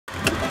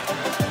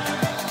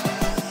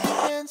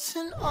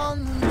dancing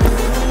on the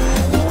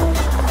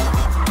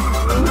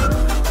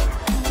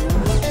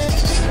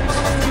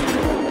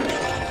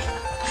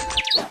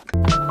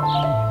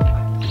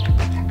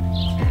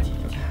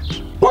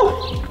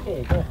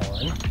Hey, go on.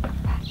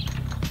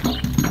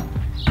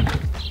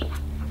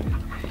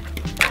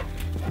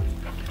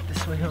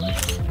 This way,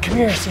 homies. Come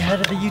here, say hi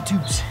to the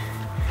YouTubes.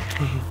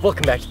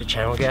 Welcome back to the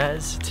channel,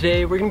 guys.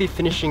 Today we're gonna be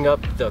finishing up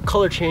the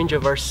color change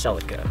of our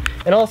Celica.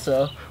 And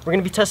also, we're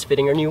gonna be test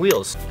fitting our new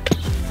wheels.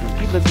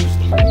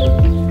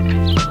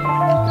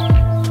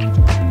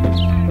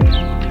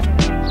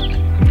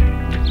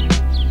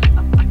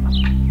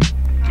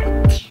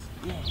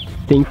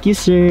 Thank you,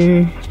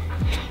 sir.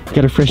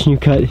 Got a fresh new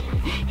cut.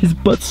 His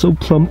butt's so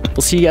plump.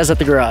 We'll see you guys at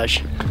the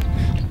garage.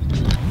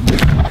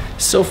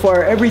 So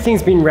far,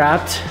 everything's been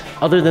wrapped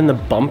other than the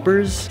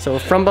bumpers. So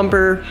front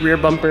bumper, rear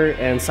bumper,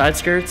 and side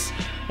skirts,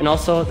 and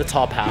also the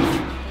top half.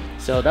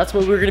 So that's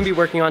what we're gonna be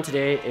working on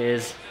today,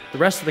 is the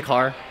rest of the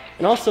car.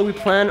 And also we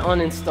plan on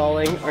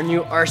installing our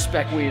new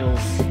R-Spec wheels.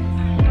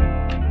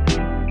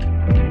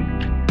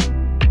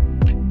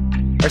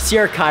 Our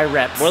CR Kai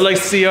reps. More like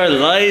CR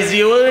lies,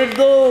 you what are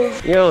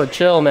those? Yo,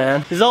 chill,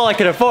 man. This is all I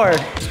could afford.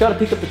 Just gotta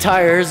pick up the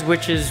tires,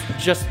 which is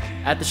just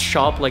at the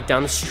shop, like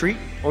down the street,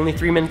 only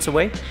 3 minutes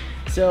away.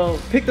 So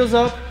pick those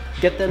up,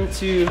 get them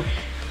to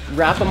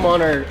wrap them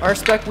on our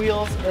R-Spec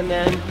wheels, and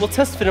then we'll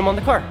test fit them on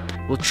the car.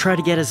 We'll try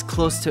to get as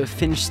close to a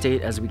finished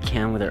state as we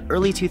can with our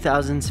early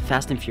 2000s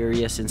Fast and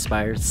Furious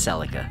inspired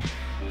Celica.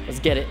 Let's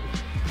get it.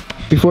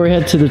 Before we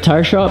head to the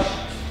tire shop,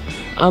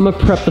 I'm gonna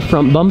prep the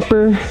front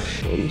bumper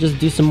and just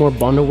do some more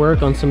Bondo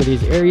work on some of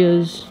these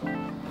areas.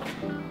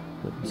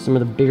 Some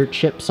of the bigger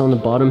chips on the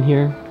bottom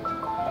here.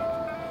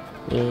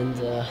 And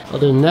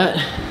other than that,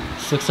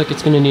 this looks like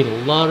it's gonna need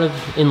a lot of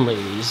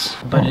inlays,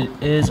 but it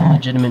is a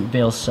legitimate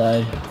Veil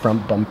side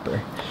front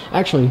bumper.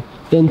 Actually,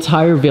 the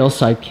entire Veil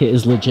side kit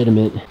is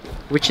legitimate,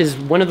 which is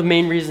one of the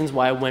main reasons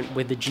why I went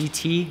with the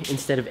GT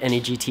instead of any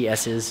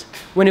GTSs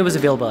when it was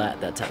available at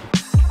that time.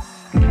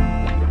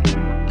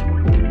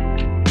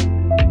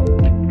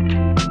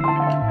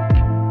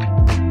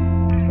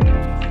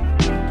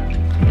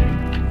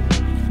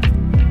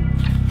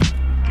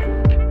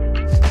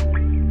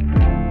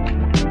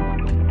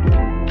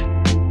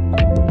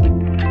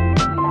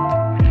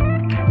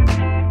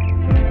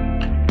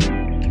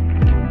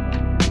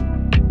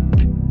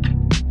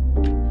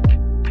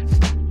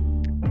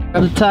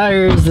 Grab the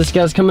tires, this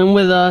guy's coming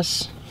with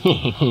us.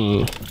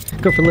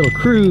 Go for a little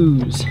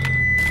cruise.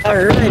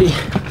 Alrighty,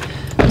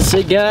 that's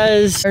it,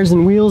 guys. Tires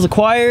and wheels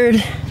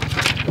acquired.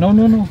 No.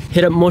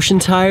 Hit up Motion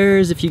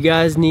Tires if you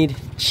guys need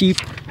cheap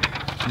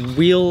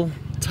wheel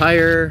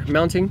tire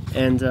mounting.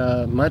 And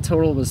my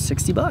total was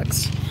 60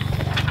 bucks.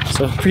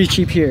 So pretty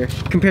cheap here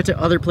compared to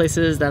other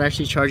places that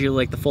actually charge you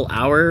like the full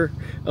hour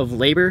of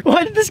labor.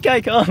 Why did this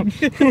guy come?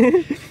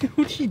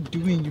 What's he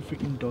doing, you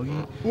freaking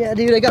doggy? Yeah,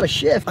 dude, I got a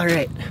shift. All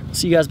right,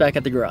 see you guys back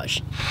at the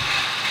garage.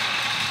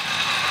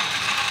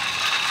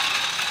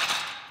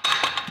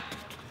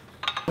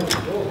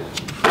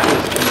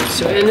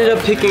 So I ended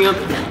up picking up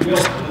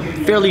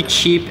fairly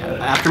cheap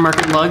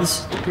aftermarket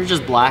lugs. They're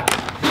just black.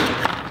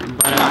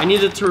 But I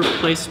needed to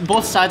replace,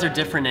 both sides are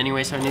different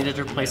anyway, so I needed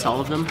to replace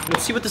all of them.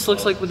 Let's see what this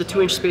looks like with the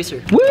 2-inch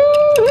spacer. Woo!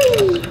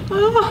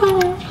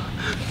 Oh.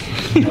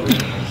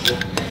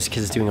 This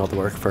kid's doing all the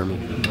work for me.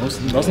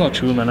 That's not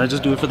true, man. I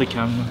just do it for the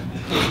camera.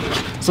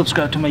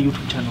 Subscribe to my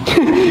YouTube channel.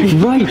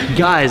 Right,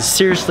 guys,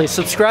 seriously,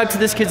 subscribe to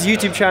this kid's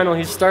YouTube channel.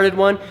 He's started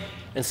one,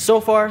 and so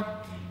far,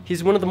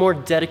 he's one of my more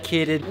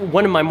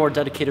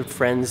dedicated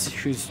friends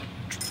who's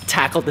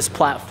tackled this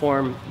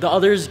platform. The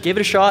others gave it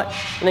a shot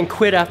and then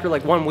quit after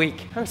like 1 week.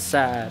 Kind of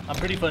sad. I'm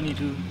pretty funny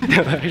too.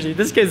 Actually,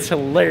 this kid's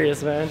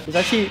hilarious, man. He's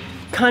actually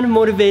kind of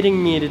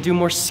motivating me to do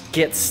more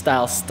skit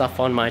style stuff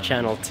on my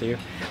channel too.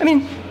 I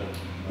mean,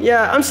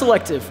 yeah, I'm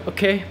selective,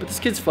 okay? But this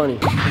kid's funny.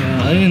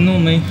 Yeah, I didn't know,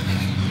 man.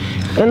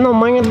 I don't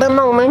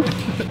know, man.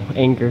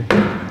 Anger.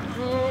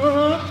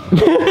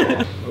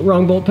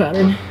 Wrong bolt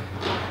pattern.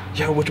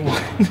 Yeah, which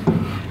one?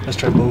 Let's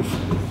try both.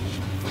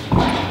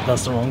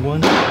 That's the wrong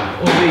one.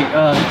 Oh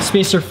wait,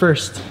 spacer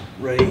first.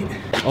 Right.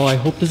 Oh, I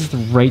hope this is the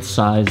right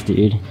size,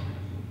 dude.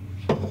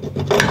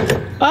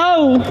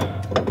 Oh!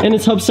 And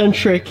it's hub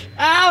centric.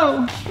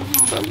 Ow! I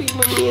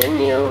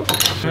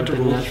had to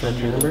roll the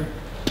fender.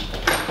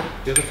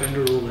 The other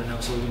fender roll in, that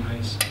was really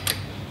nice.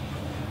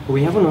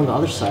 We have one on the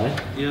other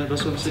side. Yeah,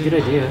 that's what I'm saying.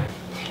 Good idea.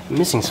 I'm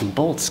missing some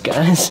bolts,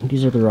 guys.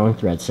 These are the wrong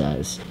thread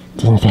size.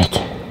 Doesn't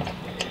fit.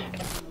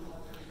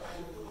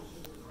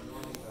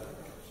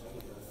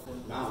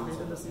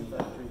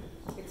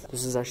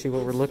 This is actually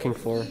what we're looking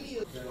for.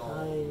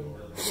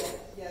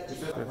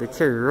 They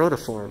carry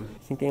rotiform.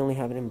 I think they only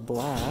have it in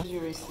black.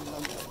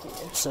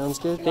 Sounds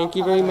good. Thank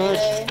you very much.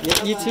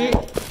 Yeah, you too.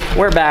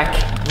 We're back.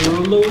 We're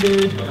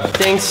loaded.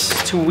 Thanks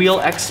to Wheel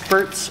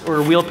Experts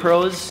or Wheel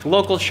Pros,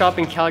 local shop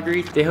in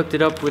Calgary. They hooked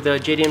it up with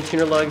JDM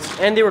tuner lugs,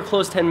 and they were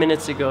closed 10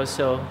 minutes ago.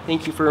 So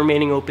thank you for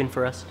remaining open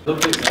for us.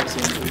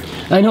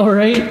 I know,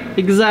 right?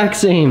 Exact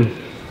same.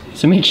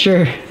 So make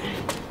sure.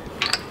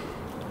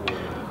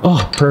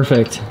 Oh,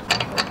 perfect.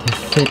 They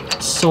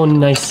fit so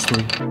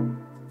nicely.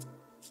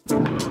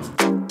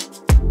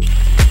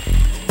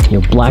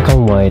 Yo, black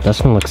on white,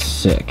 that's gonna look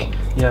sick.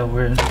 Yeah,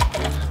 we're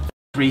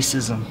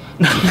racism.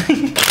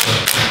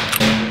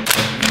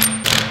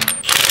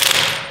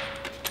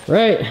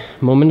 Right,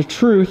 moment of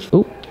truth.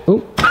 Oh,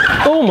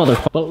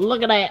 motherfucker. But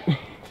look at that.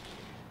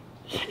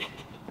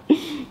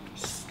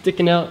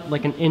 Sticking out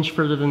like an inch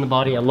further than the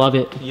body. I love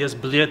it. Yes,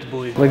 bled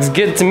boy. Looks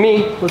good to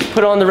me. Let's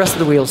put on the rest of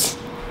the wheels.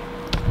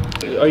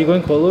 Are you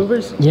going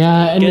coilovers?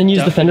 Yeah, and then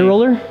use the fender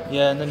roller?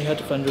 Yeah, and then you have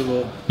to fender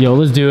roll. Yo,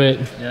 let's do it.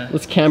 Yeah.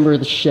 Let's camber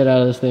the shit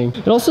out of this thing.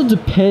 It also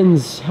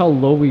depends how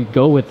low we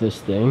go with this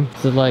thing.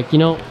 So like, you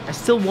know, I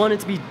still want it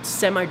to be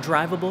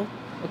semi-drivable,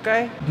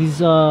 okay?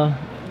 These,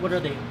 what are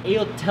they?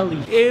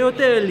 Aotelli.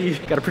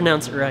 Aotelli. Gotta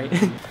pronounce it right.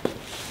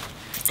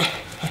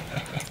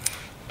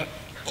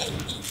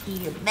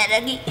 You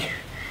better get...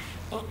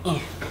 I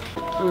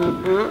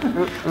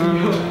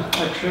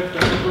tripped, I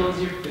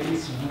was your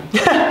face, man.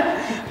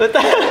 What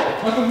the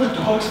heck? I thought the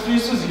dog's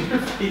face was your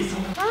face.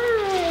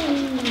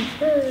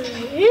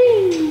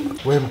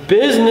 We're in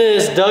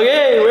business, doggy.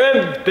 We're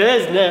in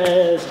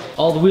business.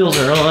 All the wheels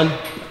are on,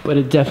 but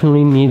it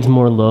definitely needs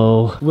more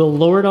low. We'll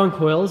lower it on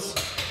coils.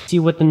 See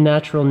what the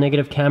natural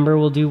negative camber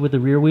will do with the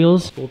rear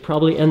wheels. We'll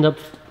probably end up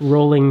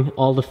rolling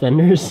all the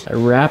fenders. I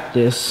wrapped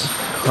this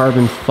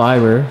carbon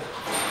fiber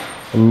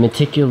and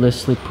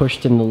meticulously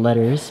pushed in the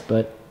letters,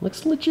 but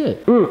looks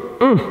legit.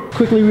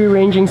 Quickly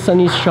rearranging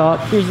Sunny's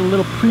shop. Here's a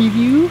little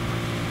preview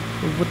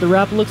of what the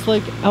wrap looks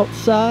like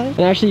outside.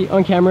 And actually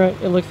on camera,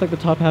 it looks like the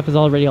top half is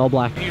already all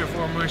black. Here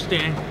for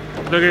Mustang.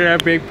 Look at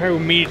that big pair of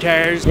meaty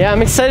tires. Yeah,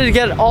 I'm excited to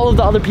get all of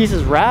the other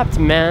pieces wrapped,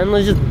 man.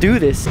 Let's just do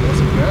this.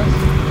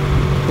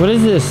 What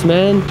is this,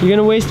 man? You're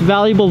gonna waste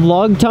valuable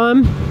vlog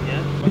time?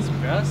 Yeah, want some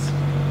grass?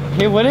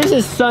 Hey, what is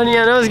this, Sonny?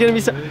 I know it's gonna be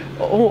so...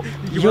 Oh,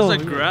 You yo. want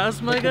some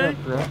grass, my guy?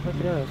 Look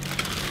it up.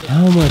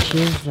 How much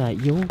is that,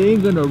 yo? They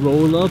ain't gonna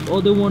roll up.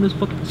 All they want is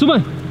fucking...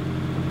 Sumai!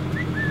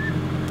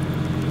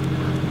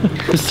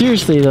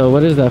 Seriously though,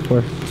 what is that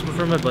for? It's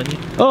for my bunny.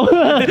 Oh,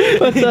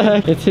 what the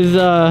heck? It's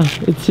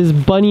his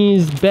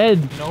bunny's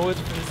bed. No, it's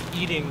for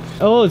his eating.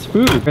 Oh, it's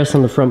food. Press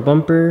on the front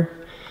bumper.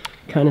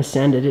 Kind of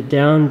sanded it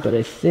down, but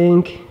I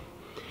think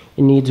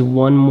it needs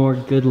one more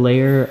good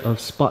layer of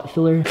spot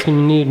filler. It's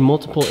gonna need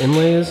multiple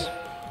inlays,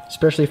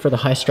 especially for the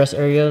high stress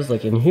areas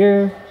like in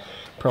here.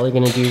 Probably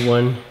gonna do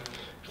one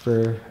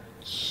for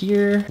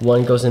here.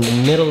 One goes in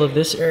the middle of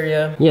this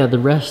area. Yeah, the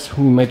rest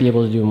we might be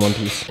able to do in one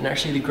piece. And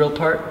actually the grill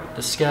part,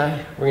 the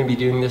sky, we're gonna be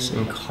doing this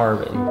in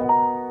carbon.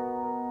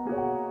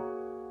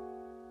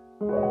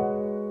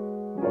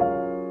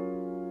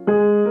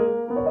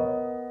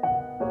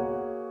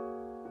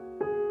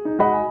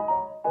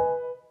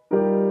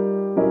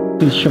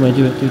 Please, Shamai,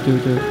 do it, do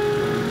it.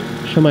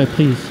 Shamai,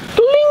 please.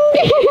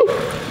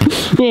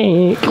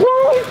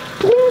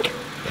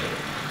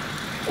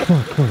 Come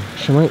on,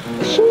 Shamai.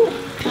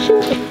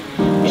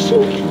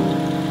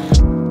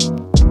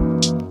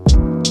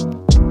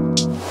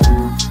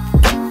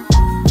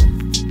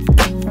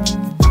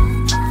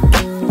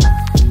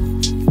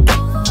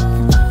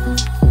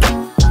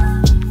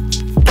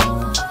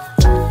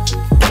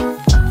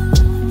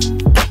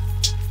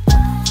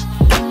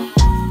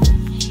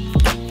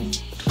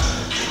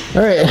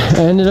 All right,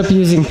 I ended up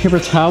using paper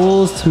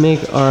towels to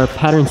make our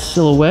pattern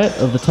silhouette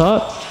of the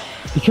top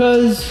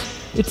because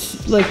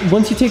it's like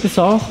once you take this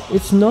off,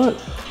 it's not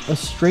a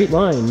straight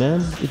line,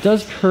 man. It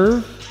does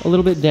curve a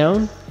little bit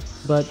down,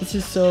 but this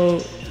is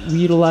so we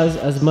utilize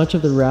as much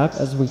of the wrap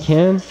as we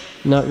can,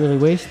 not really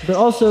waste. But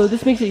also,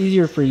 this makes it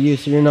easier for you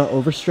so you're not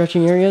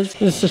overstretching areas.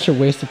 This is such a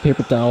waste of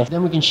paper towel.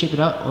 Then we can shape it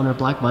out on our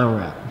black vinyl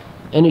wrap.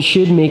 And it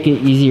should make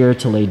it easier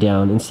to lay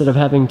down instead of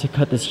having to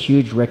cut this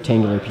huge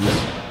rectangular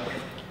piece.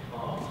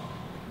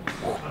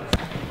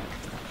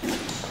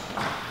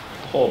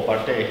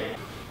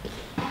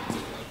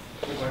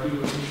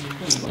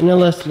 And I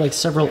left like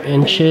several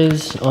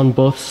inches on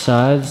both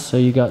sides, so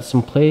you got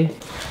some play.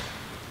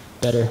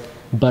 Butter.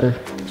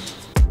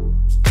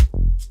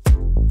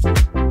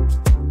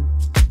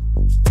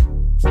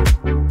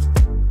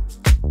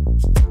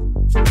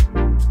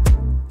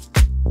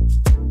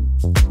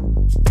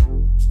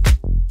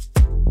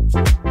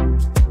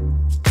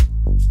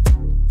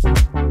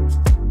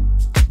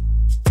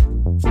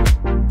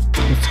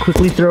 Let's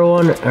quickly throw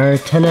on our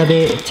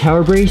Tanabe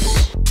tower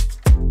brace.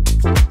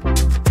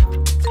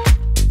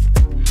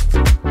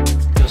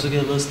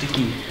 Get a little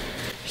sticky.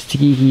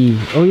 Sticky.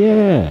 Oh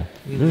yeah.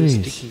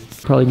 Nice.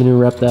 Probably gonna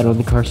wrap that on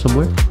the car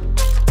somewhere.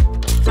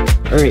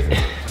 All right,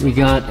 we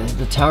got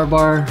the tower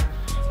bar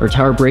or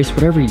tower brace,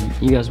 whatever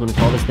you guys want to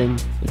call this thing.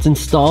 It's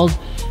installed,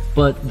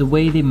 but the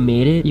way they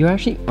made it, you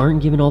actually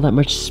aren't given all that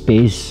much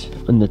space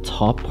on the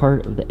top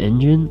part of the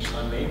engine.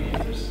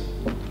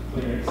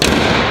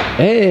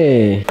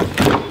 Hey.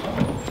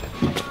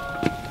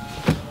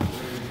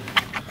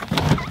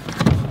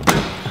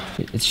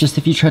 It's just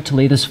if you tried to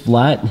lay this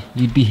flat,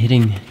 you'd be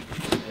hitting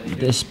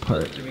this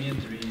part.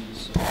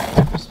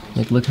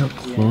 Like, look how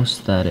close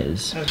that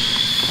is.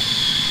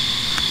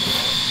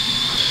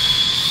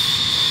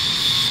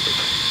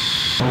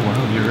 Oh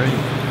wow, you're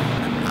right.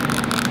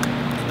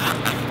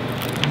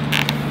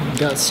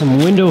 got some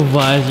window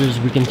visors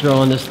we can throw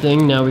on this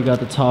thing. Now we got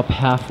the top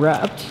half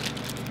wrapped.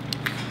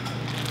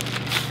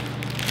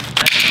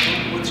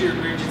 What's your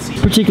emergency?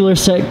 This particular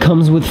set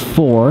comes with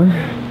 4.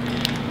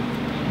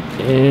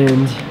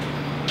 And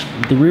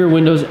the rear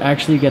windows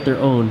actually get their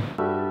own.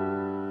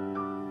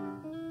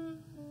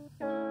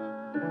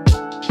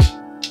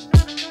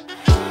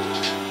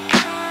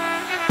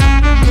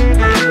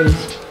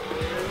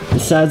 The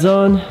sides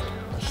on.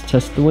 Let's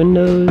test the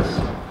windows.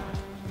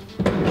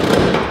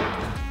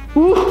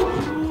 Woo!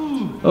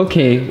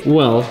 Okay,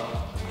 well.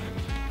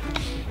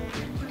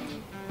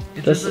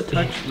 There's a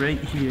touch right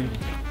here.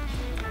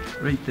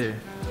 Right there.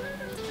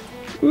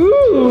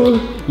 Ooh!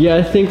 Yeah,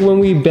 I think when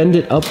we bend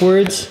it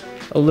upwards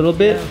a little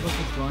bit. Yeah, look,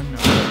 it's gone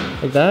now.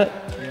 Like that?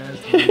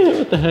 Yeah,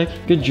 what the heck?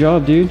 Good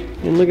job, dude.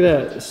 And look at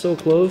that. It's so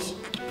close.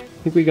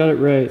 I think we got it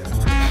right.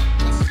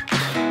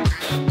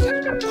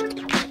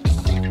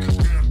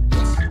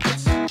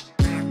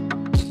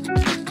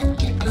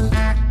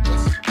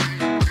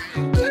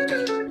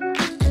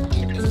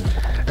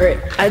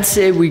 Alright, I'd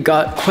say we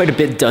got quite a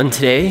bit done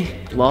today.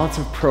 Lots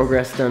of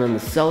progress done on the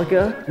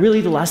Celica.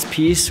 Really the last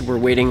piece we're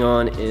waiting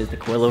on is the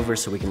coilover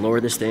so we can lower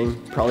this thing.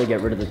 Probably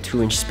get rid of the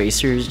 2-inch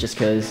spacers just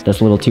because that's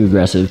a little too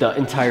aggressive. The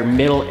entire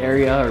middle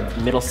area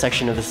or middle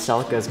section of the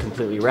Celica is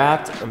completely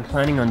wrapped. I'm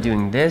planning on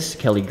doing this,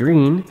 Kelly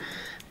Green,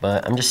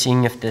 but I'm just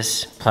seeing if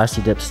this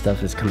Plasti Dip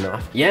stuff is coming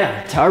off.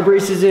 Yeah, tower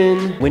braces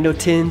in, window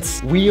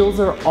tints, wheels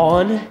are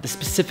on. The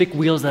specific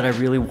wheels that I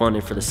really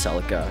wanted for the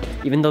Celica.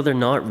 Even though they're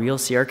not real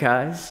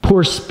CRKs.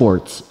 Poor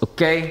sports,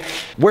 okay?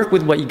 Work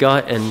with what you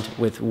got and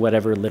with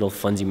whatever little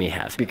funds you may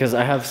have. Because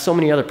I have so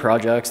many other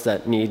projects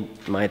that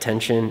need my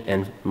attention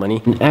and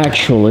money. And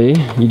actually,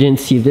 you didn't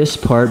see this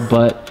part,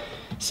 but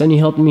Sunny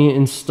helped me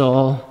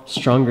install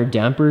stronger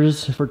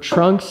dampers for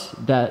trunks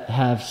that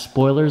have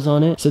spoilers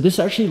on it. So this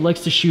actually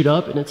likes to shoot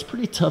up and it's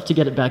pretty tough to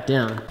get it back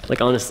down.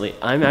 Like honestly,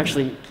 I'm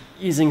actually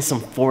using some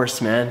force,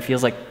 man.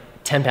 Feels like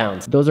 10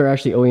 pounds. Those are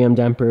actually OEM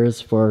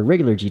dampers for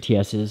regular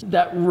GTSs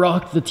that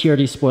rock the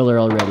TRD spoiler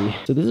already.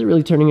 So this is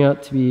really turning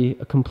out to be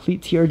a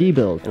complete TRD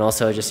build. And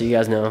also, just so you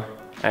guys know,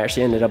 I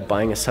actually ended up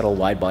buying a subtle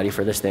wide body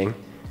for this thing.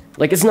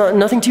 Like it's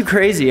nothing too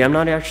crazy. I'm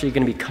not actually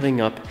gonna be cutting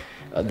up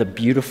the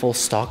beautiful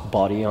stock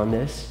body on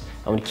this.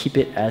 I want to keep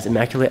it as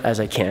immaculate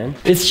as I can.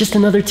 It's just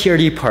another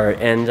TRD part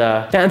and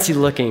fancy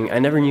looking. I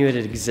never knew it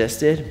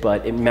existed,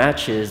 but it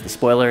matches the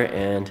spoiler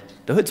and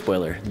the hood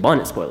spoiler, the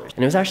bonnet spoilers.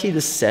 And it was actually the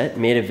set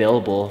made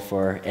available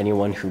for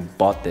anyone who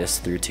bought this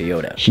through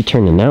Toyota. She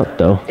turning out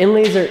though.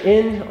 Inlays are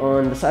in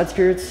on the side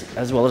skirts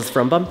as well as the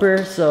front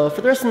bumper. So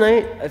for the rest of the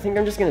night, I think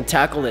I'm just gonna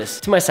tackle this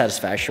to my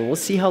satisfaction. We'll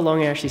see how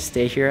long I actually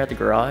stay here at the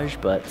garage,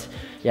 but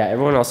yeah,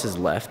 everyone else has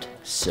left.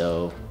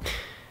 So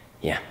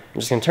yeah, I'm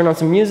just gonna turn on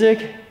some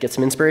music, get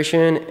some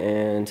inspiration,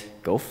 and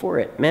go for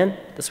it, man.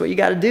 That's what you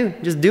gotta do.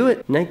 Just do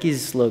it.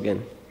 Nike's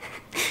slogan.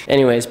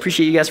 Anyways,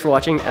 appreciate you guys for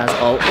watching as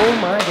all. Oh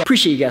my god.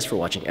 Appreciate you guys for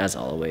watching as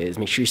always.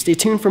 Make sure you stay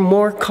tuned for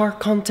more car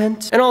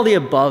content and all the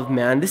above,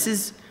 man. This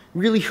is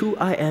really who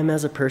I am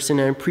as a person,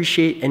 and I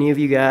appreciate any of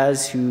you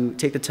guys who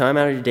take the time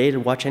out of your day to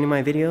watch any of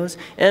my videos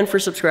and for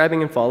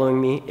subscribing and following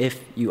me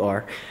if you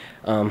are.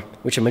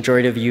 Which a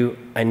majority of you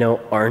I know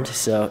aren't.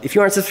 So if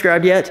you aren't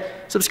subscribed yet,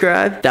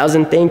 subscribe.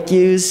 1,000 thank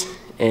yous.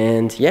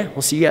 And yeah,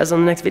 we'll see you guys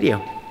on the next video.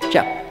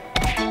 Ciao.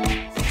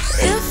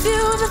 If you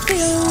ever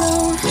feel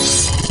alone,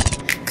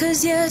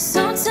 'cause yeah,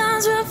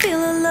 sometimes we'll feel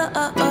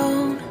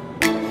alone.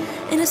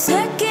 In a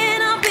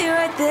second, I'll be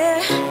right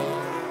there.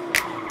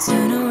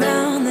 Turn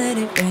around, let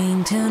it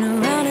rain, turn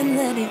around.